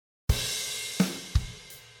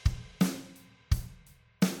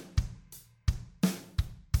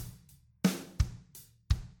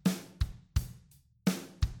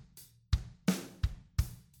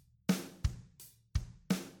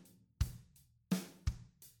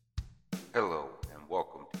Hello and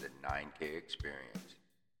welcome to the 9K Experience.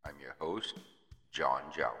 I'm your host, John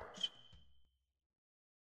Jowers.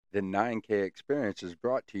 The 9K Experience is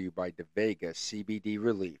brought to you by DeVega CBD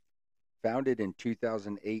Relief. Founded in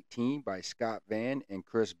 2018 by Scott Van and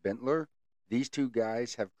Chris Bentler, these two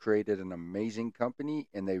guys have created an amazing company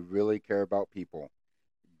and they really care about people.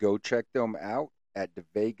 Go check them out at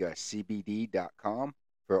devegacbd.com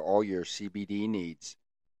for all your CBD needs.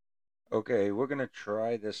 Okay, we're going to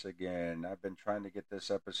try this again. I've been trying to get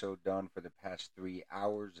this episode done for the past 3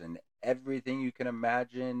 hours, and everything you can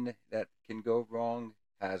imagine that can go wrong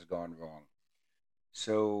has gone wrong.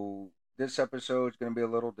 So, this episode is going to be a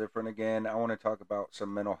little different again. I want to talk about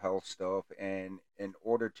some mental health stuff, and in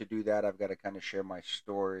order to do that, I've got to kind of share my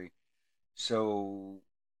story. So,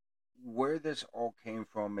 where this all came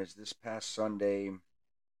from is this past Sunday,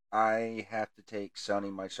 I have to take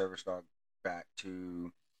Sunny, my service dog, back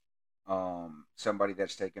to somebody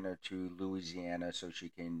that's taking her to Louisiana so she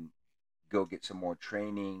can go get some more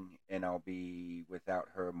training, and I'll be without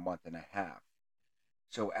her a month and a half.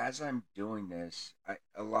 So as I'm doing this,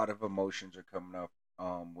 a lot of emotions are coming up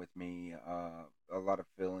with me, a lot of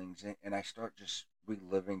feelings, and I start just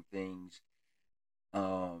reliving things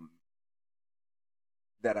um,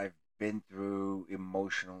 that I've been through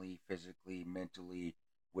emotionally, physically, mentally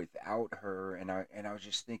without her, and I was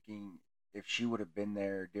just thinking if she would have been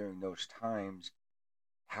there during those times,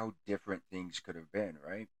 how different things could have been,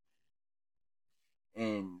 right?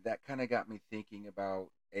 And that kind of got me thinking about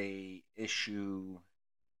a issue,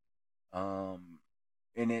 um,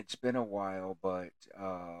 and it's been a while, but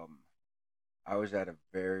I was at a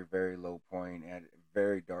very, very low point, at a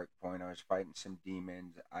very dark point. I was fighting some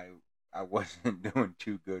demons. I wasn't doing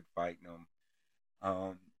too good fighting them.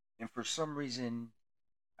 Um, and for some reason,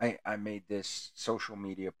 I made this social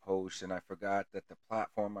media post and I forgot that the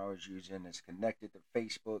platform I was using is connected to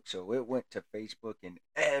Facebook. So it went to Facebook and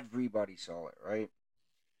everybody saw it, right?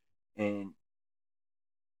 And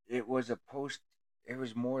it was a post, it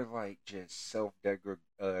was more like just degradation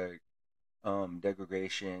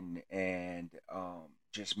and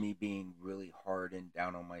just me being really hard and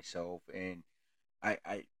down on myself. And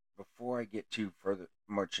I before I get too further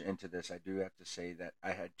much into this, I do have to say that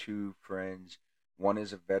I had two friends. One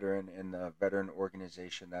is a veteran in the veteran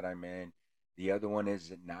organization that I'm in. The other one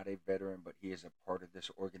is not a veteran, but he is a part of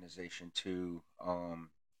this organization too.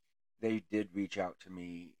 They did reach out to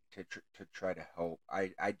me to try to help.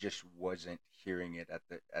 I just wasn't hearing it at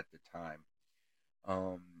the time.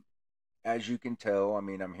 Um, as you can tell, I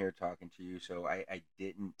mean, I'm here talking to you, so I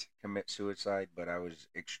didn't commit suicide, but I was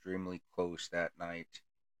extremely close that night.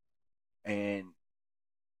 And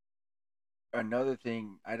another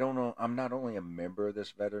thing, I don't know, I'm not only a member of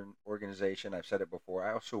this veteran organization, I've said it before,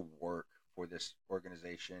 I also work for this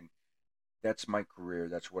organization. That's my career,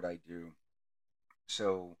 that's what I do.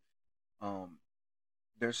 So, um,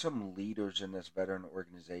 there's some leaders in this veteran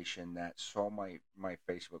organization that saw my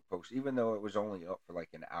Facebook post, even though it was only up for like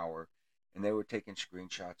an hour, and they were taking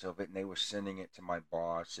screenshots of it and they were sending it to my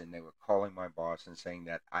boss and they were calling my boss and saying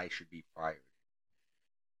that I should be fired.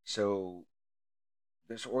 So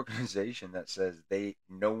this organization that says they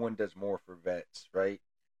no one does more for vets, right?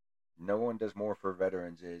 No one does more for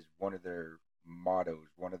veterans is one of their mottos,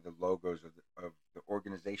 one of the logos of the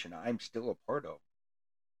organization I'm still a part of.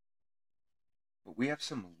 But we have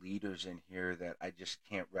some leaders in here that I just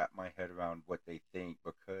can't wrap my head around what they think,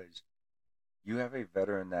 because you have a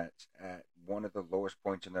veteran that's at one of the lowest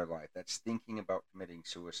points in their life that's thinking about committing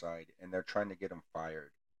suicide and they're trying to get them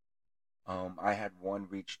fired. I had one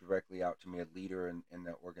reach directly out to me, a leader in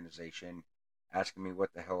the organization, asking me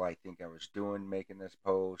what the hell I think I was doing making this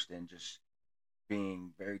post and just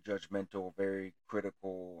being very judgmental, very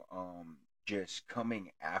critical, just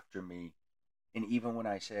coming after me. And even when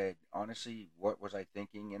I said, honestly, what was I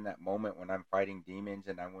thinking in that moment when I'm fighting demons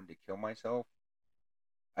and I wanted to kill myself?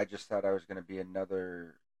 I just thought I was going to be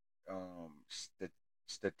another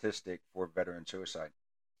statistic for veteran suicide.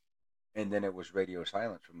 And then it was radio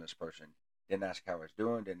silence from this person. Didn't ask how I was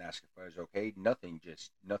doing, didn't ask if I was okay, nothing,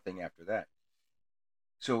 just nothing after that.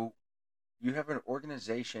 So you have an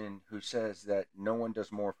organization who says that no one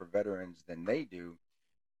does more for veterans than they do,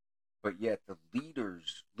 but yet the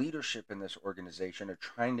leadership in this organization are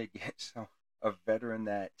trying to get a veteran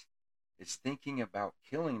that is thinking about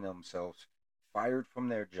killing themselves fired from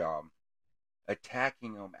their job,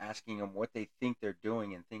 attacking them, asking them what they think they're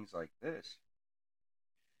doing, and things like this.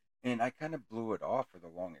 And I kind of blew it off for the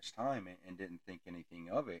longest time and didn't think anything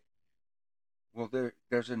of it. Well,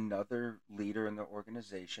 there's another leader in the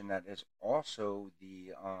organization that is also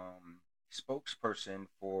the spokesperson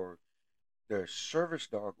for the service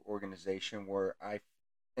dog organization where I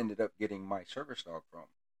ended up getting my service dog from.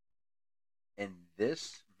 And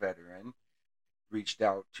this veteran reached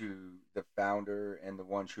out to the founder and the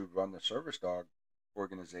ones who run the service dog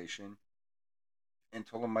organization and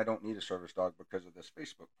told them I don't need a service dog because of this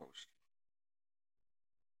Facebook post.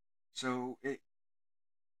 So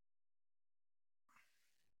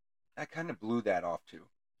I kind of blew that off too.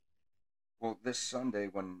 Well, this Sunday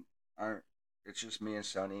when I it's just me and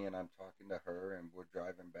Sunny and I'm talking to her and we're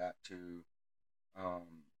driving back to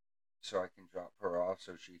um so I can drop her off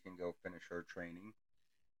so she can go finish her training.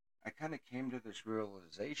 I kind of came to this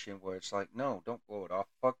realization where it's like, no, don't blow it off.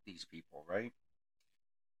 Fuck these people, right?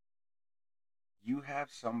 You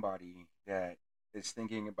have somebody that is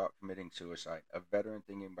thinking about committing suicide, a veteran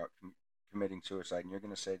thinking about committing suicide, and you're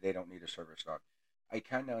going to say they don't need a service dog. I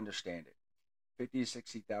kind of understand it. 50 to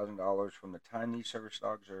 $60,000 from the time these service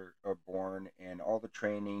dogs are born, and all the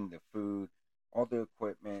training, the food, all the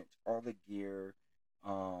equipment, all the gear,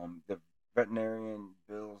 the veterinarian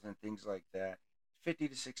bills and things like that. 50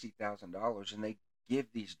 to $60,000, and they give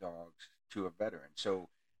these dogs to a veteran. So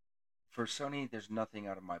for Sonny, there's nothing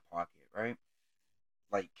out of my pocket, right?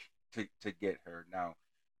 Like to get her. Now,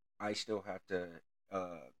 I still have to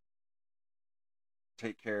uh,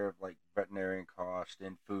 take care of like veterinarian cost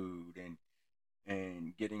and food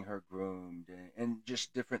and getting her groomed and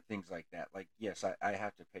just different things like that. Like, yes, I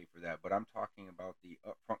have to pay for that, but I'm talking about the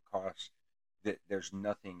upfront costs that there's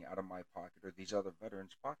nothing out of my pocket or these other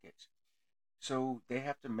veterans' pockets. So they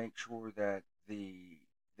have to make sure that the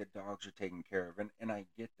dogs are taken care of, and I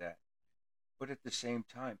get that. But at the same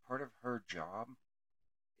time, part of her job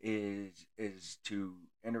is to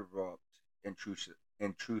interrupt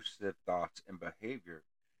intrusive thoughts and behavior.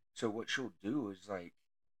 So what she'll do is like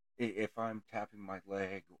if I'm tapping my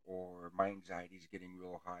leg or my anxiety's getting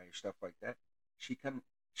real high or stuff like that, she can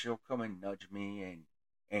she'll come and nudge me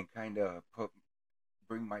and kind of put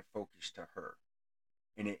bring my focus to her,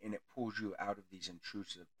 and it pulls you out of these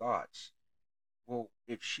intrusive thoughts. Well,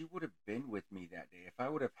 if she would have been with me that day, if I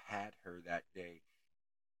would have had her that day,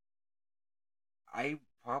 I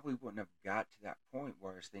probably wouldn't have got to that point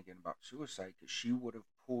where I was thinking about suicide because she would have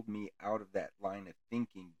pulled me out of that line of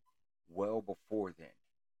thinking well before then.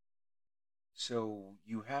 So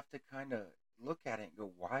you have to kind of look at it and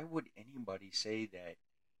go, why would anybody say that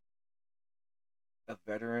a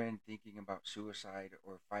veteran thinking about suicide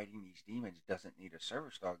or fighting these demons doesn't need a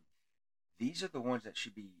service dog? These are the ones that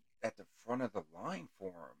should be at the front of the line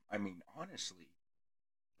for them. I mean, honestly,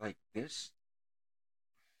 like this,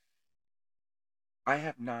 I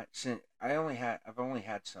have not sent. I've only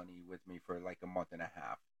had Sunny with me for like a month and a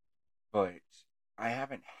half, but I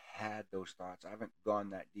haven't had those thoughts. I haven't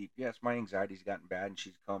gone that deep. Yes, my anxiety's gotten bad, and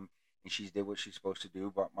she's come and she's did what she's supposed to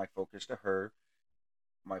do. But my focus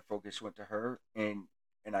went to her, and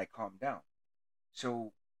I calmed down.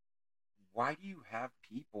 So why do you have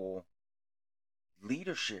people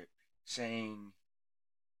leadership saying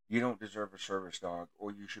you don't deserve a service dog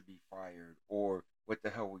or you should be fired or what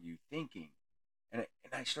the hell were you thinking? And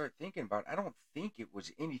I started thinking about it. I don't think it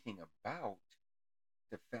was anything about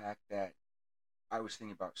the fact that I was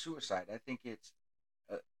thinking about suicide. I think it's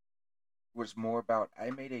uh, was more about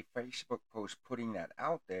I made a Facebook post putting that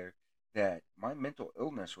out there that my mental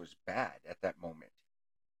illness was bad at that moment,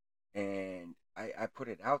 and I put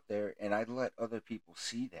it out there and I let other people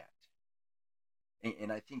see that,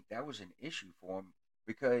 and I think that was an issue for him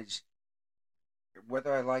because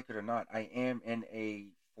whether I like it or not, I am in a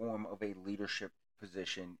form of a leadership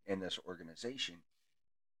position in this organization,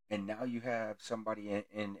 and now you have somebody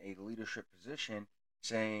in a leadership position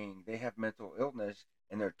saying they have mental illness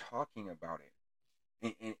and they're talking about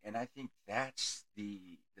it, and I think that's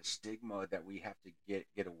the stigma that we have to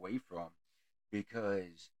get away from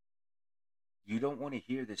because you don't want to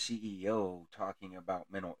hear the CEO talking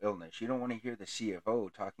about mental illness. You don't want to hear the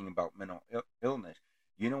CFO talking about mental illness.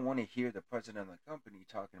 You don't want to hear the president of the company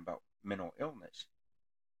talking about mental illness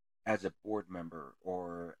as a board member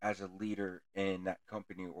or as a leader in that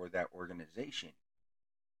company or that organization.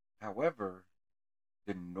 However,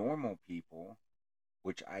 the normal people,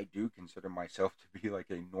 which I do consider myself to be like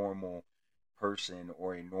a normal person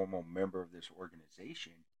or a normal member of this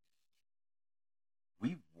organization,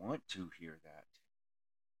 we want to hear that.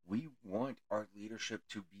 We want our leadership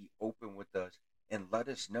to be open with us and let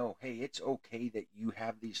us know, hey, it's okay that you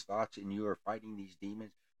have these thoughts and you are fighting these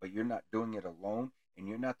demons, but you're not doing it alone and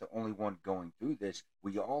you're not the only one going through this.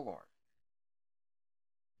 We all are.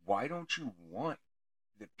 Why don't you want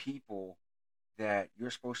the people that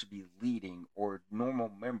you're supposed to be leading or normal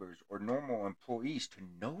members or normal employees to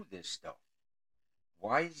know this stuff?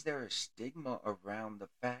 Why is there a stigma around the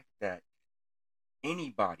fact that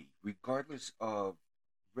anybody, regardless of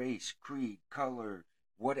race, creed, color,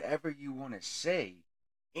 whatever you want to say,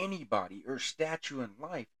 anybody or statue in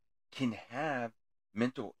life can have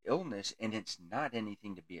mental illness, and it's not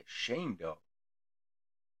anything to be ashamed of.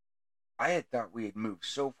 I had thought we had moved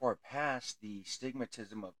so far past the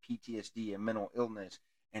stigmatism of PTSD and mental illness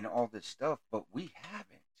and all this stuff, but we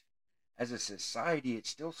haven't. As a society, it's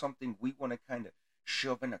still something we want to kind of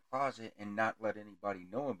shove in a closet and not let anybody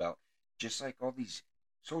know about. Just like all these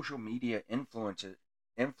social media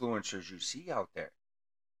influencers you see out there.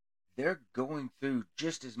 They're going through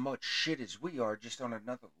just as much shit as we are, just on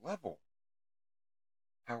another level.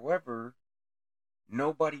 However,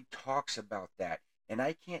 nobody talks about that. And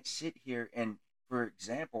I can't sit here and, for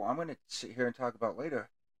example, I'm going to sit here and talk about later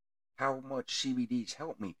how much CBD's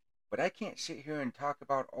helped me. But I can't sit here and talk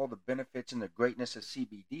about all the benefits and the greatness of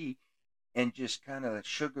CBD and just kind of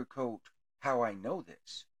sugarcoat how I know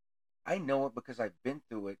this. I know it because I've been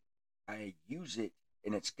through it. I use it,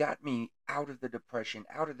 and it's got me out of the depression,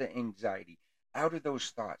 out of the anxiety, out of those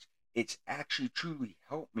thoughts. It's actually truly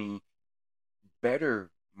helped me better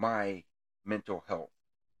my mental health.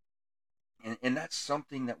 And that's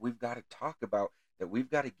something that we've got to talk about, that we've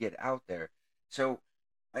got to get out there. So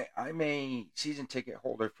I'm a season ticket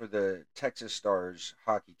holder for the Texas Stars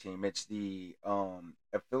hockey team. It's the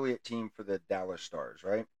affiliate team for the Dallas Stars,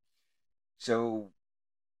 right? So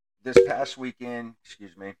this past weekend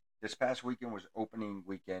was opening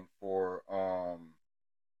weekend for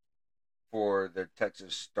the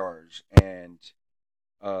Texas Stars, and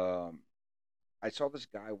um, I saw this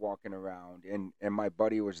guy walking around, and my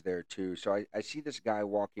buddy was there too. So I see this guy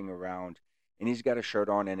walking around, and he's got a shirt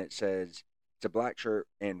on, and it's a black shirt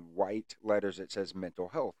and white letters. It says mental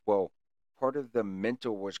health. Well, part of the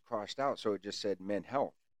mental was crossed out, so it just said men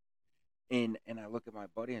health. And I look at my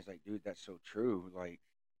buddy and it's like, dude, that's so true. Like,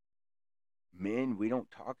 men, we don't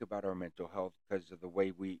talk about our mental health because of the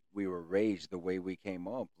way we were raised, the way we came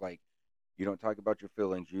up. Like, you don't talk about your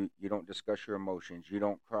feelings. You don't discuss your emotions. You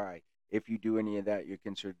don't cry. If you do any of that, you're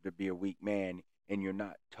considered to be a weak man, and you're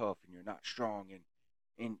not tough, and you're not strong,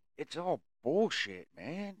 and it's all bullshit,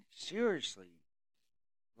 man. Seriously,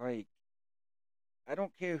 like, I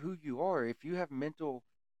don't care who you are. If you have mental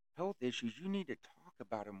health issues, you need to talk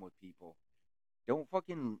about them with people. Don't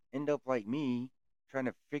fucking end up like me, trying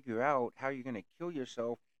to figure out how you're gonna kill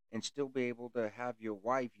yourself and still be able to have your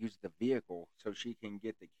wife use the vehicle so she can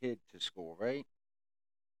get the kid to school, right?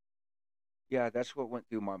 Yeah, that's what went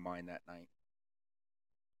through my mind that night.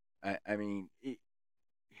 I mean,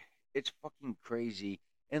 it's fucking crazy.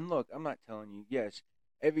 And look, I'm not telling you, yes,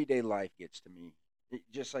 everyday life gets to me,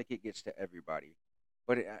 just like it gets to everybody.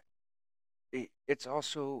 But it's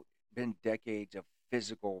also been decades of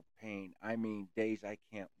physical pain. I mean, days I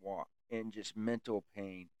can't walk, and just mental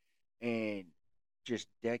pain, and just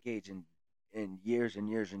decades and years and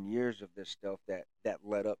years and years of this stuff that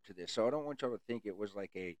led up to this. So I don't want y'all to think it was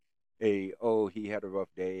like a oh, he had a rough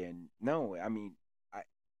day. And no, I mean, I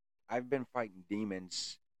I've been fighting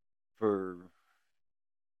demons for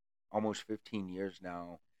almost 15 years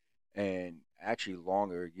now, and actually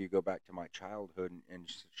longer. You go back to my childhood and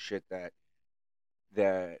shit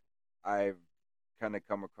that I've kind of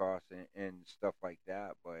come across, and stuff like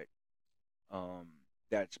that. But um,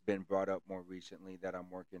 that's been brought up more recently that I'm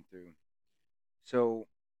working through. So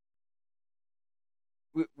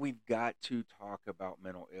we've got to talk about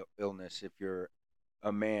mental illness. If you're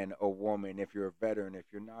a man, a woman, if you're a veteran, if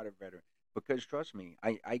you're not a veteran, because trust me,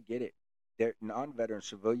 I get it. There, non-veteran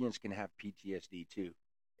civilians can have PTSD too.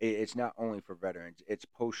 It's not only for veterans. It's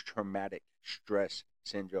post-traumatic stress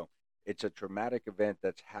syndrome. It's a traumatic event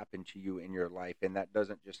that's happened to you in your life, and that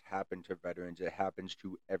doesn't just happen to veterans. It happens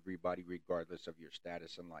to everybody, regardless of your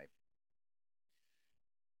status in life.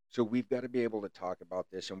 So we've got to be able to talk about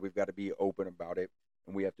this, and we've got to be open about it,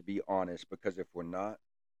 and we have to be honest, because if we're not,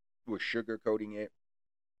 we're sugarcoating it.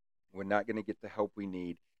 We're not going to get the help we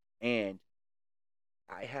need. And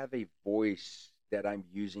I have a voice that I'm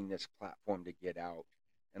using this platform to get out.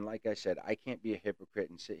 And like I said, I can't be a hypocrite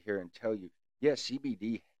and sit here and tell you, yes,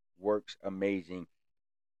 CBD works amazing.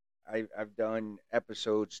 I've done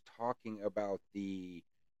episodes talking about the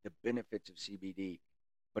benefits of CBD,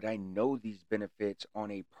 but I know these benefits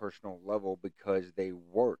on a personal level because they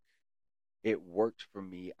work. It worked for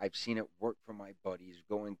me. I've seen it work for my buddies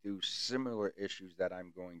going through similar issues that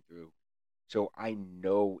I'm going through. So I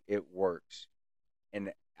know it works,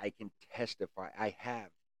 and I can testify.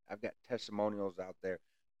 I've got testimonials out there.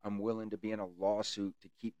 I'm willing to be in a lawsuit to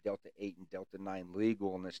keep Delta 8 and Delta 9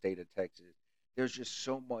 legal in the state of Texas. There's just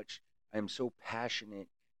so much. I'm so passionate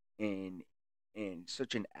in and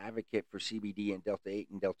such an advocate for CBD and Delta 8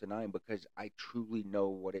 and Delta 9 because I truly know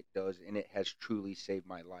what it does and it has truly saved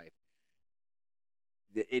my life.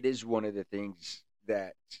 It is one of the things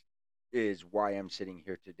that is why I'm sitting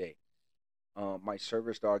here today. My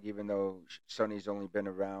service dog, even though Sunny's only been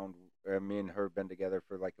around, me and her been together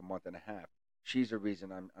for like a month and a half. She's the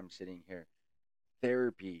reason I'm sitting here.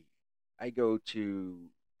 Therapy. I go to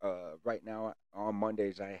right now on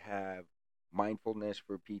Mondays I have mindfulness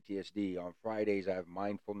for PTSD. On Fridays I have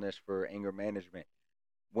mindfulness for anger management.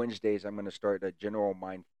 Wednesdays I'm going to start a general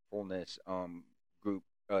mindfulness group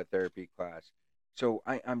therapy class. So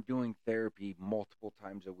I'm doing therapy multiple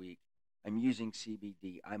times a week. I'm using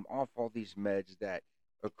CBD. I'm off all these meds that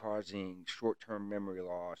are causing short-term memory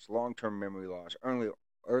loss, long-term memory loss,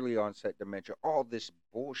 early onset dementia, all this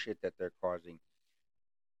bullshit that they're causing.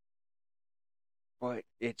 But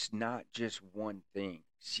it's not just one thing.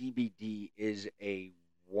 CBD is a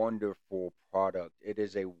wonderful product. It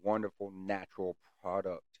is a wonderful natural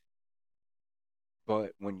product.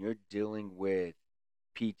 But when you're dealing with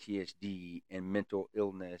PTSD and mental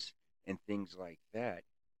illness and things like that,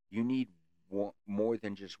 you need more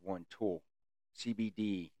than just one tool.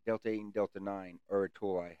 CBD, Delta 8 and Delta 9 are a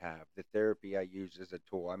tool I have. The therapy I use is a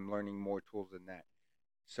tool. I'm learning more tools than that.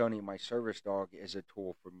 Sonny, my service dog, is a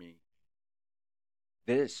tool for me.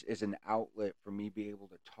 This is an outlet for me to be able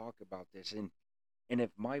to talk about this. And if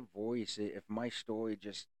my voice, if my story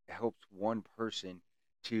just helps one person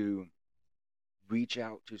to reach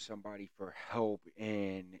out to somebody for help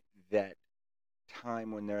in that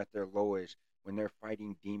time when they're at their lowest, when they're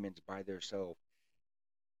fighting demons by themselves,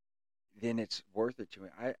 then it's worth it to me.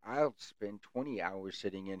 I'll spend 20 hours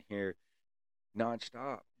sitting in here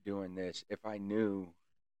nonstop doing this if I knew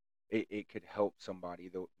it could help somebody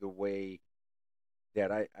the way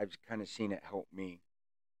that I've kind of seen it help me.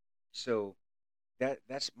 So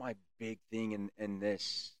that's my big thing in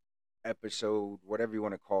this episode, whatever you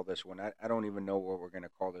want to call this one. I don't even know what we're going to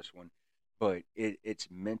call this one, but it's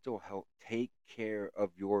mental health. Take care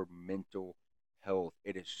of your mental health.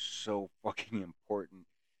 It is so fucking important,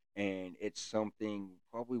 and it's something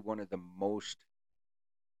probably one of the most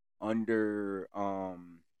under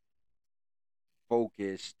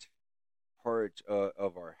focused parts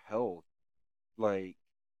of our health. Like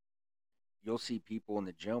you'll see people in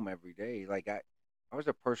the gym every day. Like I was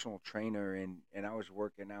a personal trainer and I was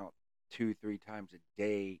working out 2 3 times a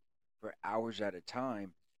day for hours at a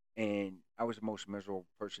time, and I was the most miserable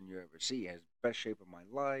person you ever see. As best shape of my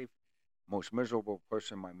life, most miserable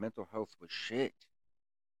person. My mental health was shit,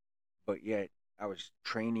 but yet I was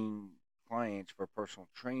training clients for personal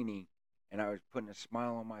training, and I was putting a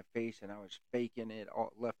smile on my face, and I was faking it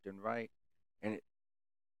all left and right, and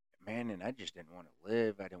man, and I just didn't want to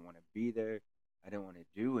live. I didn't want to be there. I didn't want to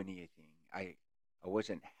do anything. I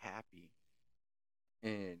wasn't happy,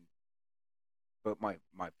 and but my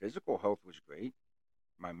physical health was great.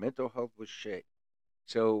 My mental health was shit.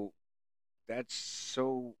 So that's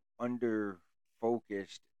so under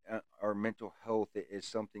focused. Our mental health is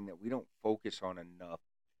something that we don't focus on enough.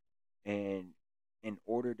 And in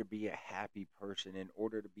order to be a happy person, in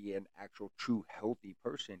order to be an actual true healthy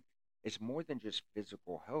person, it's more than just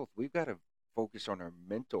physical health. We've got to focus on our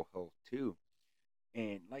mental health too.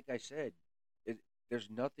 And like I said, it, there's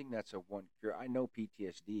nothing that's a one cure. I know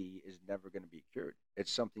PTSD is never going to be cured.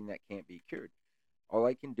 It's something that can't be cured. All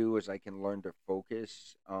I can do is I can learn to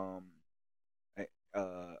focus on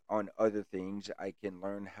other things. I can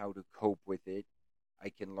learn how to cope with it. I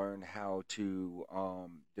can learn how to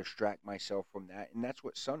distract myself from that. And that's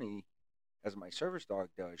what Sunny, as my service dog,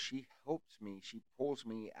 does. She helps me. She pulls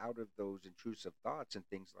me out of those intrusive thoughts and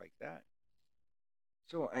things like that.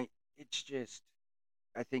 So it's just,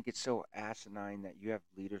 I think it's so asinine that you have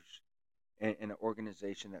leaders in an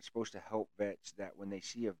organization that's supposed to help vets that when they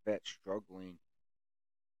see a vet struggling,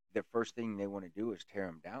 the first thing they want to do is tear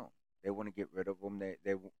them down. They want to get rid of them.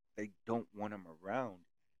 They don't want them around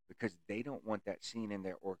because they don't want that seen in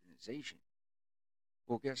their organization.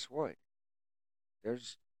 Well, guess what?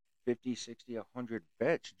 There's 50, 60, 100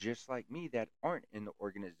 vets just like me that aren't in the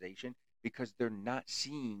organization because they're not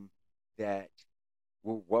seeing that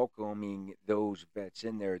we're welcoming those vets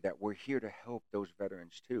in there, that we're here to help those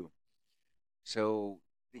veterans too. So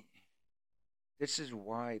this is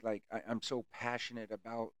why like I'm so passionate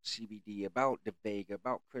about CBD, about DeVega,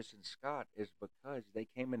 about Chris and Scott, is because they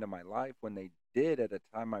came into my life when they did at a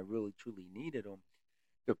time I really truly needed them.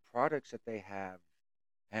 The products that they ha-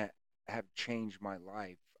 have changed my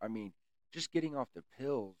life. I mean, just getting off the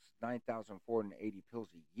pills, 9,480 pills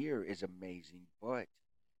a year is amazing, but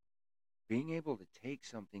being able to take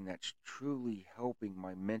something that's truly helping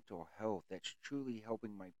my mental health, that's truly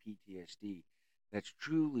helping my PTSD, that's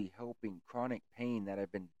truly helping chronic pain that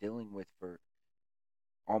I've been dealing with for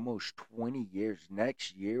almost 20 years.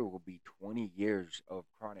 Next year will be 20 years of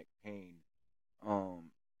chronic pain.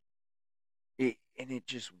 Um, it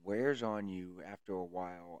just wears on you after a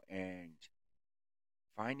while, and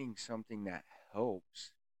finding something that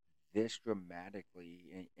helps this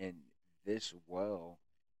dramatically and this well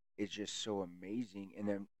is just so amazing. And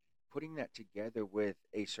then putting that together with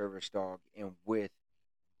a service dog and with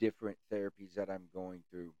different therapies that I'm going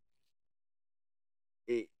through.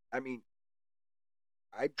 I mean,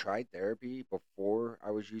 I tried therapy before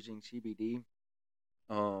I was using CBD.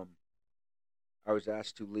 Um, I was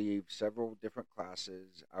asked to leave several different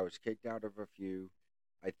classes. I was kicked out of a few.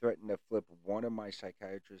 I threatened to flip one of my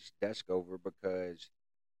psychiatrist's desk over because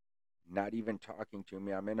not even talking to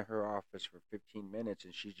me. I'm in her office for 15 minutes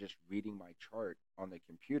and she's just reading my chart on the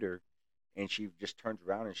computer, and she just turns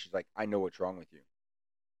around and she's like, "I know what's wrong with you."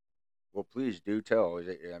 Well, please do tell.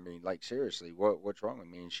 I mean, like, seriously, what's wrong with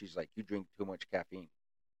me? And she's like, "You drink too much caffeine."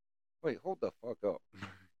 Wait, hold the fuck up.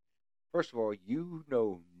 First of all, you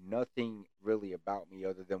know nothing really about me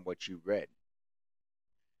other than what you read.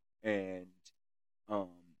 And um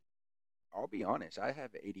I'll be honest, I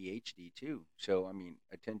have ADHD too. So, I mean,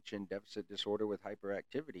 attention deficit disorder with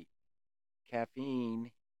hyperactivity.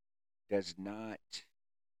 Caffeine does not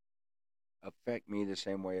affect me the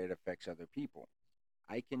same way it affects other people.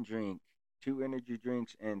 I can drink 2 energy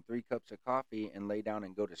drinks and 3 cups of coffee and lay down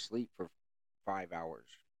and go to sleep for 5 hours.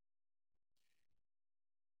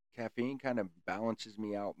 Caffeine kind of balances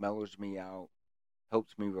me out, mellows me out,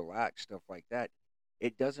 helps me relax, stuff like that.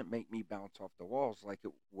 It doesn't make me bounce off the walls like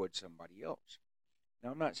it would somebody else.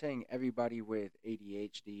 Now, I'm not saying everybody with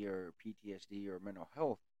ADHD or PTSD or mental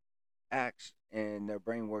health acts and their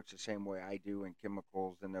brain works the same way I do, and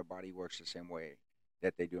chemicals in their body works the same way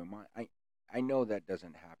that they do in mine. I know that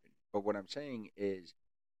doesn't happen. But what I'm saying is,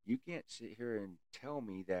 you can't sit here and tell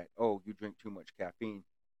me that, oh, you drink too much caffeine,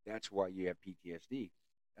 that's why you have PTSD.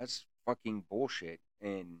 That's fucking bullshit.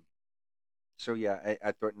 And so, yeah,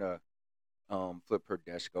 I threatened to flip her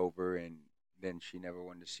desk over, and then she never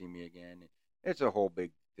wanted to see me again. It's a whole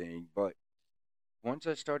big thing. But once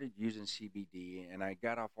I started using CBD and I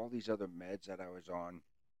got off all these other meds that I was on,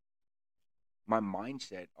 my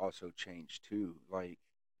mindset also changed too. Like,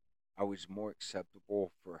 I was more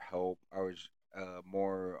acceptable for help. I was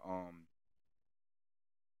more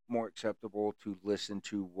acceptable to listen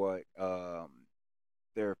to what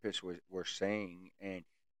therapists were saying. And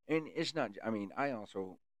it's not, I mean, I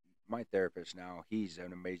also, my therapist now, he's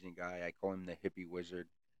an amazing guy. I call him the hippie wizard.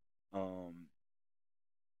 um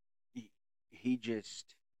he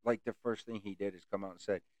just, like, the first thing he did is come out and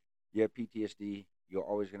said, "You have PTSD. You're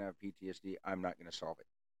always gonna have PTSD. I'm not gonna solve it.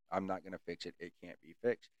 I'm not gonna fix it. It can't be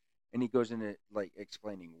fixed." And he goes into, like,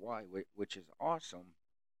 explaining why, which is awesome,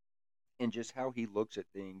 and just how he looks at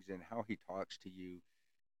things and how he talks to you,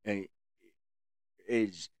 eh,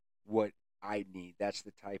 is what I need. That's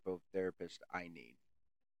the type of therapist I need.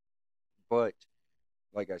 But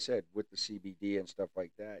like I said, with the CBD and stuff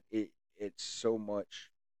like that, it's so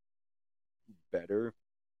much better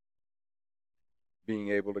being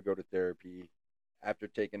able to go to therapy after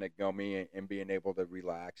taking a gummy and being able to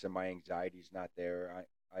relax, and my anxiety's not there.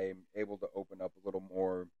 I am able to open up a little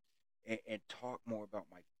more and talk more about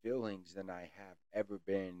my feelings than I have ever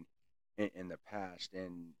been in the past.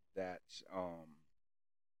 And that's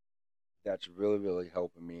really, really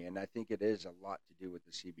helping me. And I think it is a lot to do with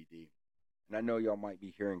the CBD. And I know y'all might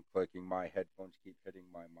be hearing clicking. My headphones keep hitting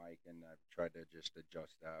my mic, and I've tried to just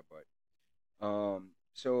adjust that. But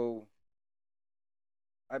so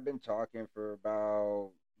I've been talking for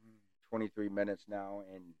about 23 minutes now,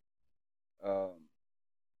 and um,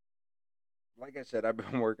 like I said, I've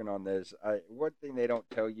been working on this. One thing they don't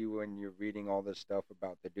tell you when you're reading all this stuff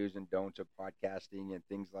about the do's and don'ts of podcasting and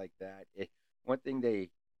things like that. One thing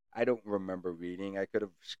I don't remember reading. I could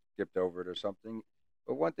have skipped over it or something.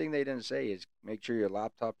 But one thing they didn't say is make sure your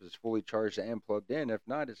laptop is fully charged and plugged in. If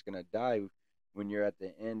not, it's gonna die when you're at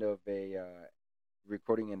the end of a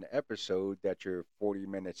recording an episode that you're 40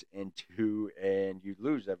 minutes into and you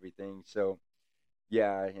lose everything. So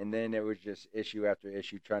yeah, and then it was just issue after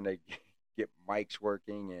issue trying to get mics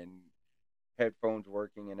working and headphones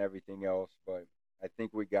working and everything else. But I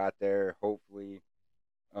think we got there. Hopefully,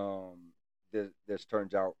 this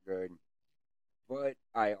turns out good. But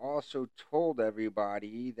I also told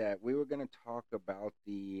everybody that we were going to talk about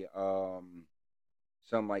the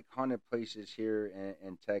some, like, haunted places here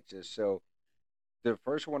in Texas. So the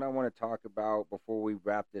first one I want to talk about before we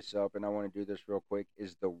wrap this up, and I want to do this real quick,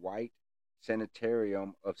 is the White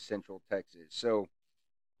Sanitarium of Central Texas. So,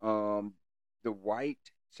 um, the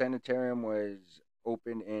White Sanitarium was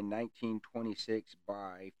opened in 1926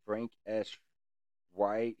 by Frank S.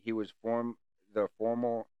 White. He was the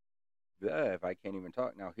former, if I can't even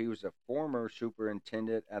talk now, he was a former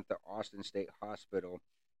superintendent at the Austin State Hospital,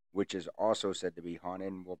 which is also said to be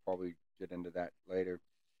haunted, and we'll probably get into that later.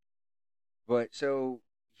 But so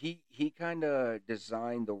he kind of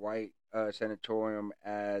designed the White Sanatorium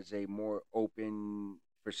as a more open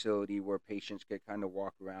facility where patients could kind of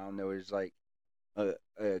walk around. There was like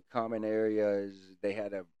a common areas. They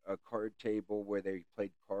had a card table where they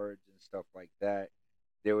played cards and stuff like that.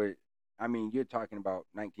 There were, I mean, you're talking about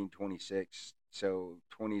 1926, so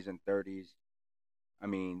 20s and 30s. I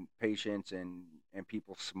mean, patients and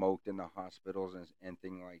people smoked in the hospitals and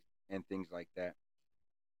things like that.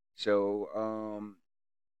 So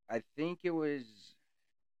I think it was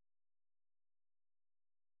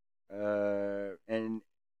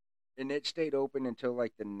and it stayed open until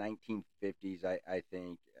like the 1950s. I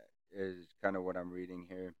think is kind of what I'm reading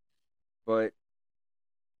here. But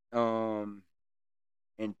um,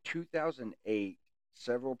 in 2008,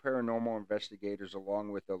 several paranormal investigators,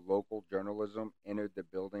 along with the local journalism, entered the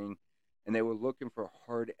building, and they were looking for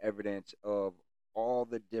hard evidence of all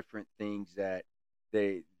the different things that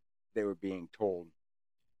they they were being told.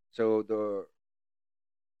 So the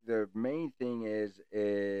main thing is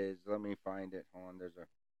let me find it. Hold on, there's a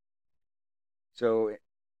so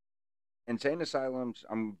insane asylums.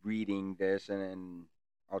 I'm reading this and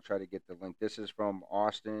I'll try to get the link. This is from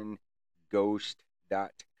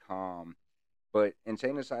AustinGhost.com. But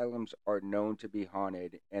insane asylums are known to be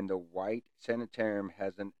haunted, and the White Sanitarium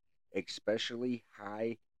has an especially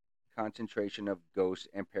high concentration of ghosts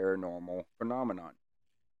and paranormal phenomenon.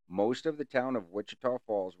 Most of the town of Wichita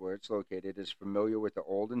Falls, where it's located, is familiar with the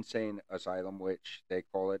old insane asylum, which they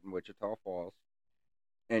call it in Wichita Falls,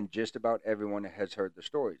 and just about everyone has heard the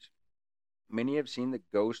stories. Many have seen the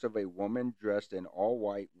ghost of a woman dressed in all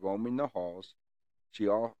white roaming the halls. She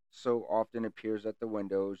also often appears at the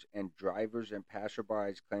windows, and drivers and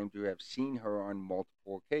passerbys claim to have seen her on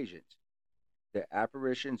multiple occasions. The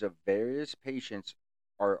apparitions of various patients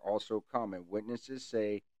are also common. Witnesses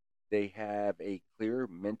say they have a clear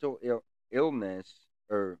illness,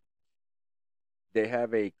 or they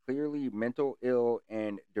have a clearly mental ill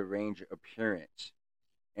and deranged appearance,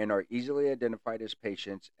 and are easily identified as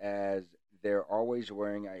patients as they're always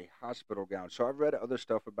wearing a hospital gown. So I've read other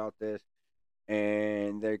stuff about this,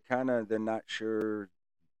 and they're not sure.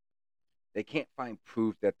 They can't find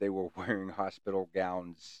proof that they were wearing hospital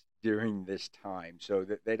gowns during this time, so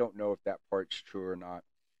that they don't know if that part's true or not.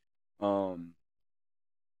 Um,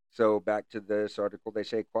 so back to this article, they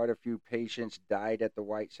say quite a few patients died at the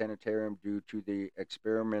White Sanitarium due to the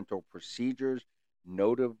experimental procedures,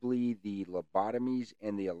 notably the lobotomies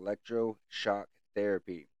and the electroshock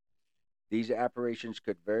therapy. These apparitions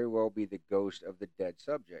could very well be the ghost of the dead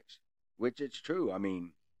subjects, which it's true. I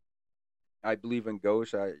mean, I believe in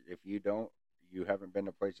ghosts. If you don't, you haven't been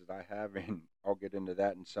to places I have, and I'll get into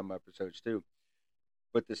that in some episodes too.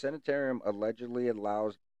 But the sanitarium allegedly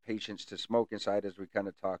allows patients to smoke inside, as we kind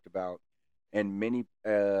of talked about, and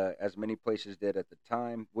as many places did at the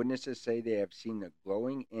time. Witnesses say they have seen the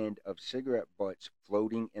glowing end of cigarette butts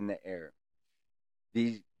floating in the air.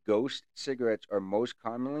 These ghost cigarettes are most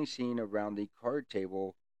commonly seen around the card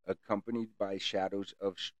table, accompanied by shadows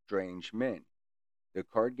of strange men. The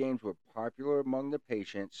card games were popular among the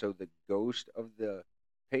patients, so the ghosts of the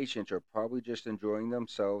patients are probably just enjoying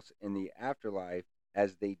themselves in the afterlife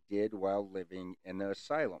as they did while living in the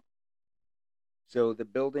asylum. So the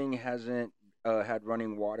building hasn't had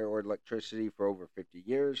running water or electricity for over 50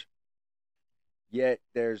 years, yet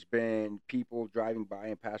there's been people driving by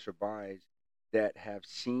and passerbys that have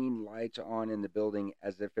seen lights on in the building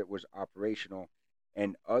as if it was operational,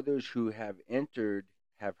 and others who have entered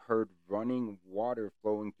have heard running water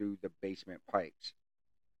flowing through the basement pipes.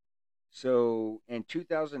 So in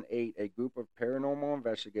 2008, a group of paranormal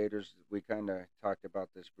investigators, we kind of talked about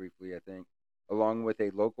this briefly, I think, along with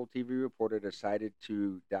a local TV reporter, decided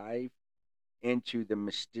to dive into uh,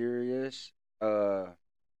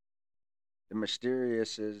 the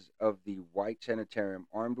mysteriouses of the White Sanitarium,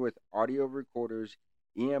 armed with audio recorders,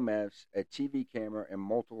 EMFs, a TV camera, and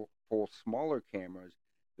multiple smaller cameras.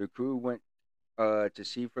 The crew went to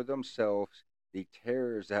see for themselves the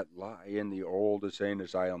terrors that lie in the old insane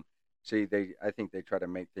asylum. See, I think they try to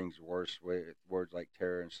make things worse with words like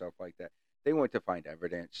terror and stuff like that. They went to find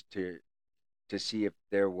evidence to see if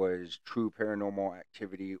there was true paranormal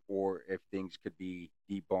activity or if things could be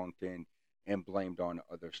debunked and blamed on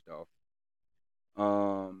other stuff.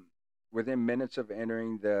 Um, Within minutes of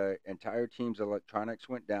entering, the entire team's electronics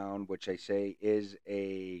went down, which they say is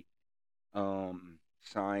a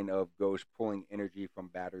sign of ghosts pulling energy from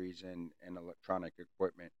batteries and electronic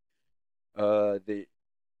equipment. The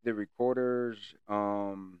recorders,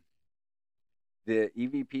 the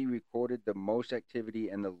EVP recorded the most activity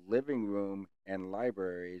in the living room and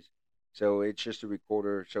libraries. So it's just a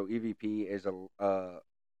recorder. So EVP is a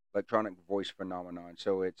electronic voice phenomenon.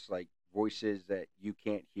 So it's like voices that you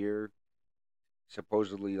can't hear.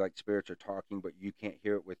 Supposedly, like spirits are talking, but you can't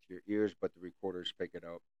hear it with your ears, but the recorders pick it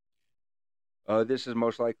up. This is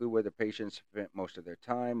most likely where the patients spent most of their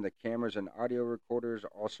time. The cameras and audio recorders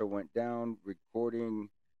also went down, recording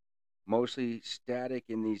mostly static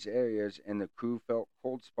in these areas, and the crew felt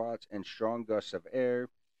cold spots and strong gusts of air.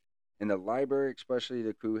 In the library, especially,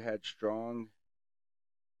 the crew had strong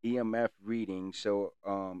EMF readings. So,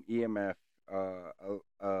 EMF,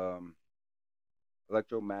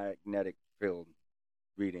 electromagnetic field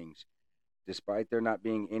readings. Despite there not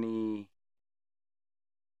being any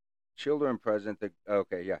children present,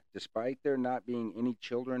 despite there not being any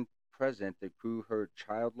children present, the crew heard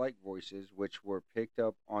childlike voices, which were picked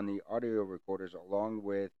up on the audio recorders, along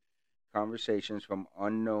with conversations from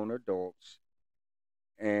unknown adults.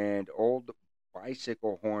 And old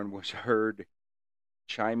bicycle horn was heard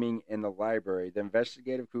chiming in the library. The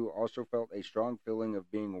investigative crew also felt a strong feeling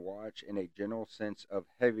of being watched and a general sense of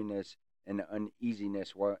heaviness and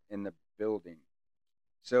uneasiness while in the building.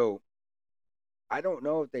 So I don't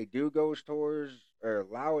know if they do ghost tours or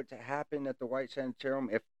allow it to happen at the White Sanitarium.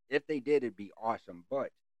 If they did, it'd be awesome.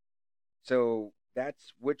 But so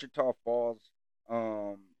that's Wichita Falls.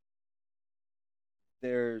 Um,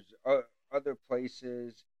 there's other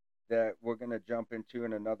places that we're gonna jump into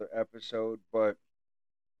in another episode. But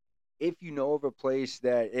if you know of a place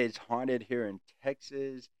that is haunted here in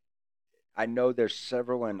Texas, I know there's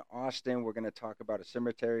several in Austin. We're gonna talk about a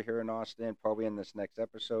cemetery here in Austin, probably in this next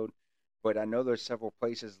episode. But I know there's several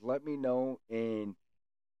places. Let me know in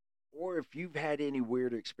or if you've had any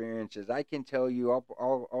weird experiences. I can tell you.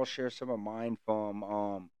 I'll share some of mine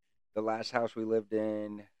from the last house we lived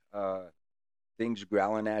in. Things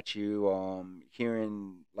growling at you.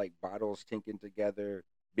 Hearing like bottles tinking together.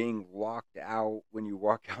 Being locked out when you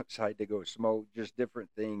walk outside to go smoke. Just different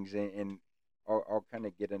things, and I'll kind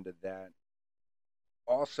of get into that.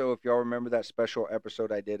 Also, if y'all remember that special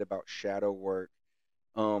episode I did about shadow work,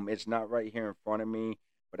 it's not right here in front of me,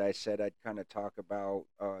 but I said I'd kind of talk about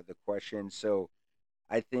the question. So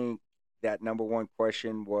I think that number one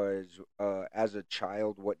question was, as a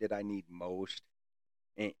child, what did I need most?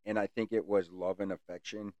 And I think it was love and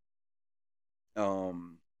affection.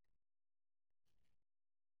 Um,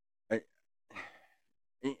 I,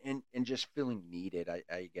 and just feeling needed,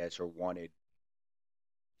 I guess, or wanted.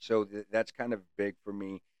 So that's kind of big for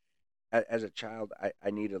me. As a child, I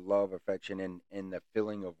needed love, affection, and the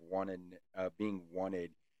feeling of wanted, being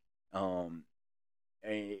wanted. Um,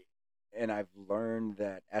 a, and I've learned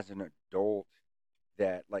that as an adult,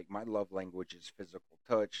 that like my love language is physical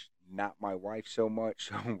touch, not my wife so much.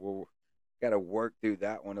 So we'll got to work through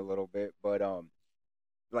that one a little bit. But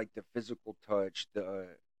like the physical touch, the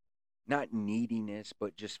not neediness,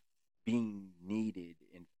 but just being needed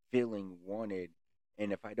and feeling wanted.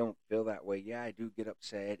 And if I don't feel that way, yeah, I do get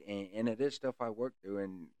upset. And it is stuff I work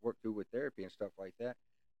through with therapy and stuff like that.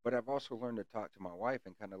 But I've also learned to talk to my wife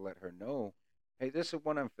and kind of let her know, hey, this is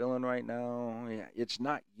what I'm feeling right now. Yeah, it's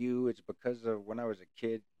not you. It's because of when I was a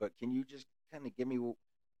kid. But can you just kind of give me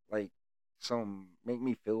like make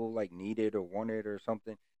me feel like needed or wanted or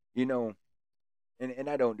something? You know, and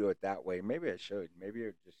I don't do it that way. Maybe I should. Maybe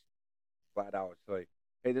it just flat out. It's like,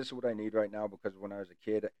 hey, this is what I need right now because when I was a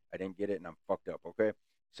kid, I didn't get it and I'm fucked up. Okay,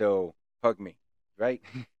 so hug me, right?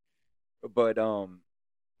 But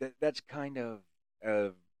that's kind of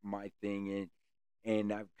my thing,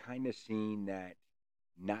 and I've kind of seen that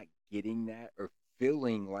not getting that or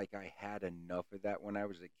feeling like I had enough of that when I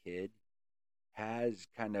was a kid has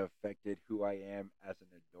kind of affected who I am as an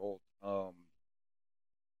adult.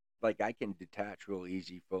 Like I can detach real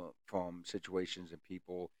easy from situations and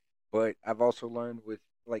people, but I've also learned with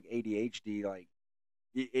like ADHD, like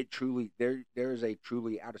it truly there's a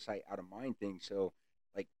truly out of sight, out of mind thing. So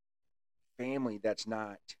like family that's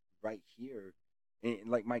not right here, and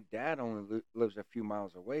like my dad only lives a few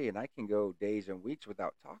miles away, and I can go days and weeks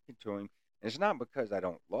without talking to him. And it's not because I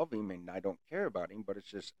don't love him and I don't care about him, but it's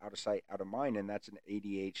just out of sight, out of mind, and that's an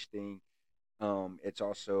ADHD thing. It's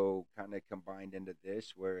also kind of combined into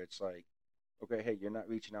this where it's like, okay, hey, you're not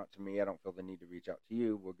reaching out to me. I don't feel the need to reach out to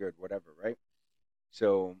you. We're good, whatever, right?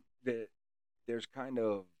 So there's kind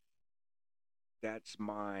of that's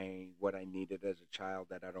my what I needed as a child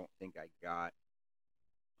that I don't think I got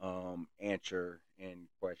answer and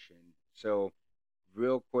question. So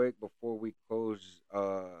real quick before we close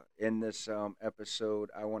in this episode,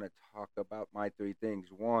 I want to talk about my three things.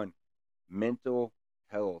 One, mental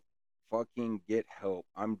health. Fucking get help.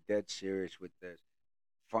 I'm dead serious with this.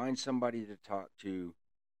 Find somebody to talk to.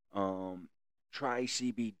 Um, Try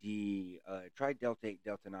CBD. Try Delta 8,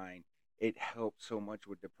 Delta 9. It helps so much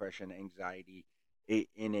with depression, anxiety. It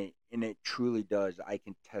truly does. I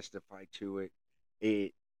can testify to it.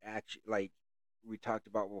 It actually, like we talked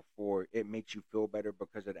about before, it makes you feel better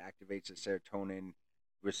because it activates the serotonin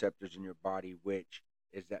receptors in your body, which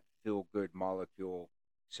is that feel good molecule.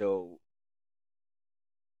 So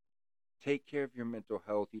take care of your mental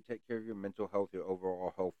health. You take care of your mental health, your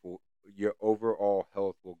overall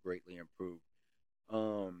health will greatly improve.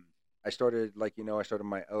 Um, I started, I started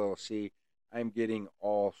my LLC. I'm getting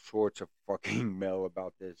all sorts of fucking mail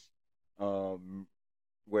about this. Um,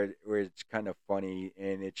 where it's kind of funny,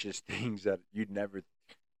 and it's just things that you'd never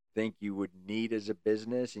think you would need as a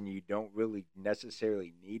business, and you don't really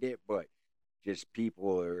necessarily need it, but just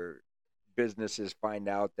people or businesses find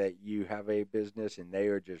out that you have a business, and they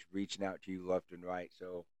are just reaching out to you left and right.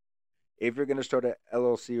 So if you're going to start a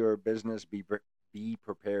LLC or a business, be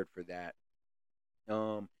prepared for that.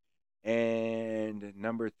 Um, and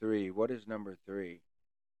number three, what is number three?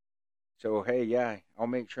 So hey, yeah, I'll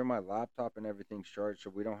make sure my laptop and everything's charged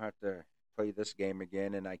so we don't have to play this game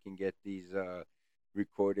again, and I can get these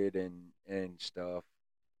recorded and stuff.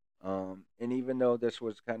 And even though this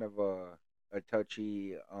was kind of a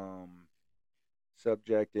touchy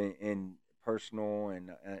subject and personal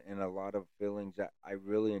and a lot of feelings, I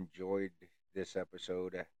really enjoyed this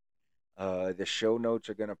episode. The show notes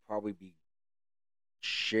are gonna probably be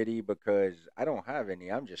shitty because I don't have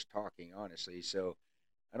any. I'm just talking honestly, so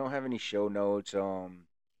I don't have any show notes. I'll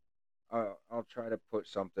try to put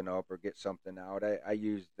something up or get something out. I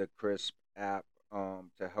use the Crisp app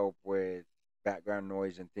to help with background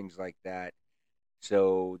noise and things like that.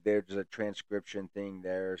 So there's a transcription thing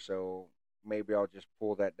there. So maybe I'll just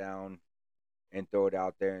pull that down and throw it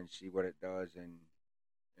out there and see what it does, and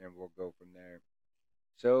we'll go from there.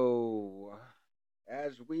 So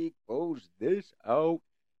as we close this out,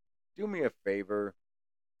 do me a favor.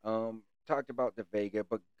 Talked about the Vega,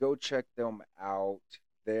 but go check them out.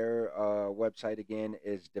 Their website again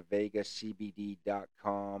is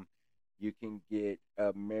devegacbd.com. You can get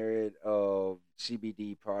a myriad of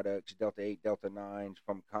CBD products, Delta 8, Delta 9s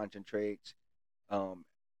from concentrates, um,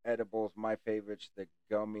 edibles, my favorites, the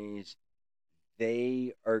gummies.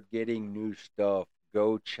 They are getting new stuff.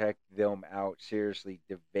 Go check them out. Seriously,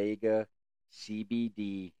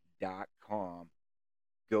 devegacbd.com.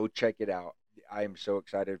 Go check it out. I am so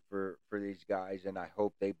excited for these guys, and I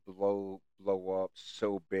hope they blow up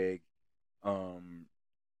so big. Um,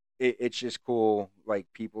 it's just cool, like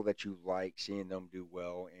people that you like, seeing them do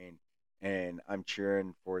well, and I'm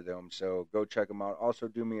cheering for them. So go check them out. Also,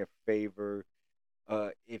 do me a favor.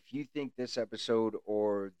 If you think this episode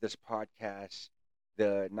or this podcast,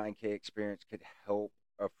 the 9K experience, could help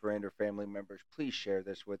a friend or family members, please share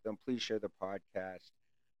this with them. Please share the podcast.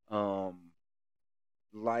 Um,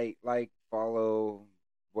 follow,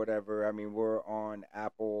 whatever. I mean, we're on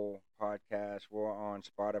Apple Podcasts, we're on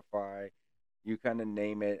Spotify. You kind of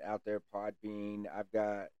name it out there, Podbean. I've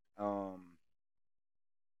got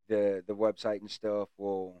the website and stuff.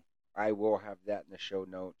 I will have that in the show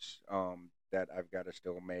notes that I've got to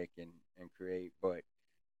still make and create. But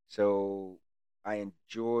so I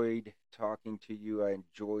enjoyed talking to you. I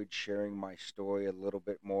enjoyed sharing my story, a little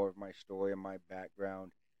bit more of my story and my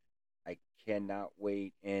background. I cannot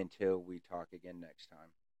wait until we talk again next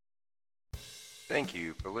time. Thank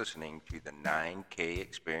you for listening to the 9K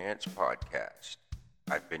Experience podcast.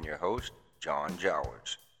 I've been your host, John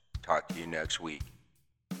Jowers. Talk to you next week.